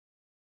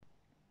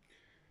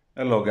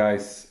Hello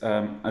guys,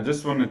 I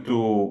just wanted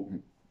to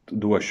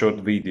do a short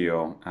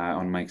video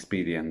on my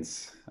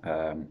experience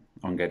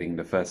on getting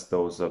the first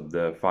dose of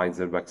the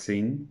Pfizer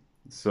vaccine.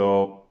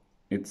 So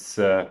it's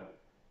uh,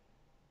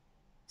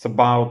 it's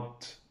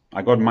about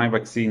I got my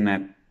vaccine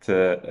at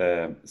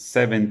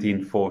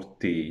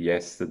 17:40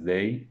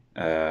 yesterday,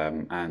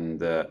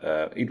 and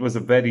it was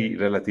a very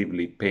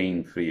relatively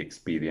pain-free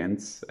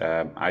experience.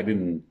 I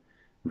didn't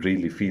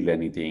really feel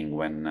anything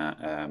when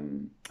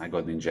I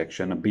got the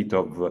injection.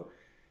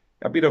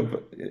 A bit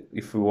of,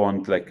 if you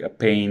want, like a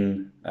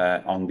pain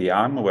on the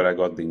arm where I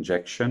got the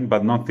injection,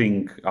 but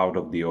nothing out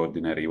of the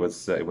ordinary. It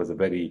was a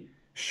very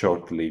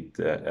short-lived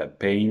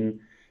pain.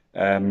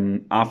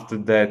 After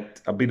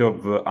that, a bit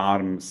of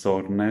arm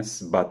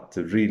soreness, but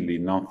really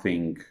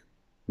nothing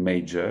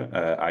major.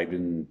 I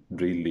didn't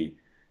really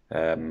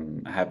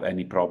have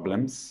any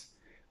problems.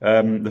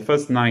 The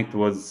first night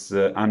was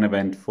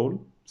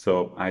uneventful,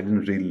 so I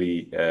didn't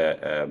really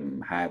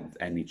have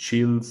any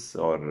chills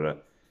or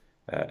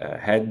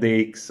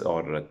headaches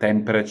or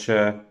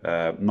temperature,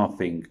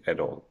 nothing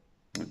at all.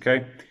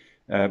 Okay.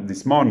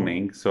 This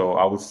morning, so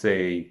I would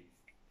say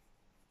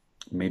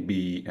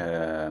maybe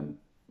 7,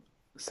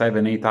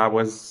 8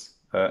 hours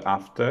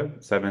after,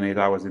 7, 8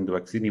 hours into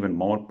vaccine, even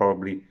more,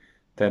 probably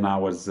 10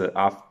 hours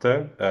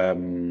after,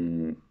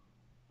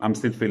 I'm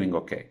still feeling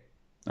okay.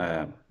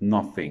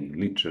 Nothing,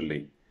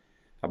 literally.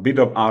 A bit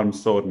of arm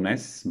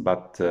soreness,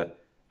 but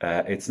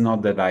it's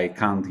not that I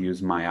can't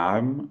use my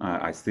arm.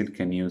 I still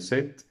can use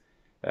it.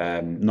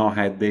 No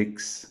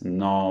headaches,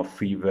 no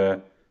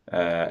fever,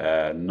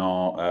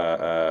 no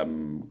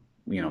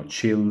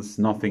chills,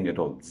 nothing at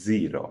all.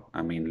 Zero.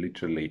 I mean,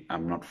 literally,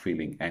 I'm not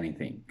feeling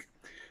anything.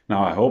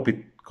 Now, I hope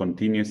it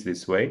continues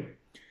this way.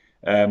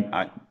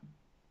 To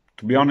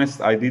be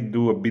honest, I did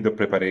do a bit of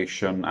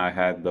preparation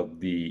ahead of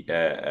the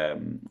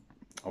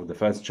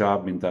first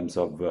job in terms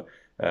of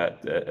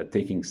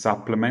taking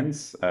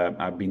supplements.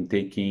 I've been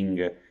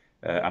taking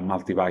a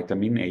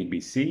multivitamin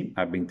ABC.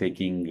 I've been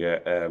taking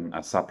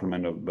a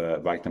supplement of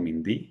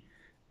vitamin D,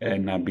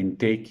 and I've been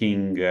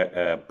taking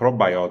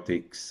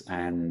probiotics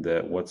and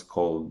what's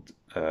called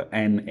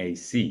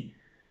NAC,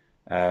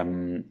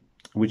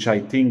 which I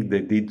think they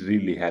did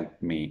really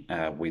help me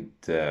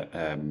with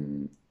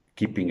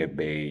keeping at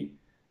bay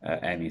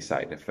any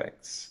side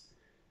effects.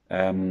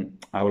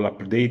 I will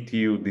update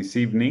you this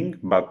evening,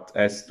 but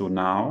as to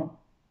now,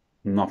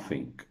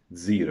 nothing,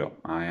 zero.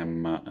 I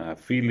am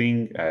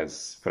feeling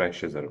as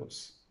fresh as a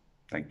rose.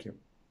 Thank you.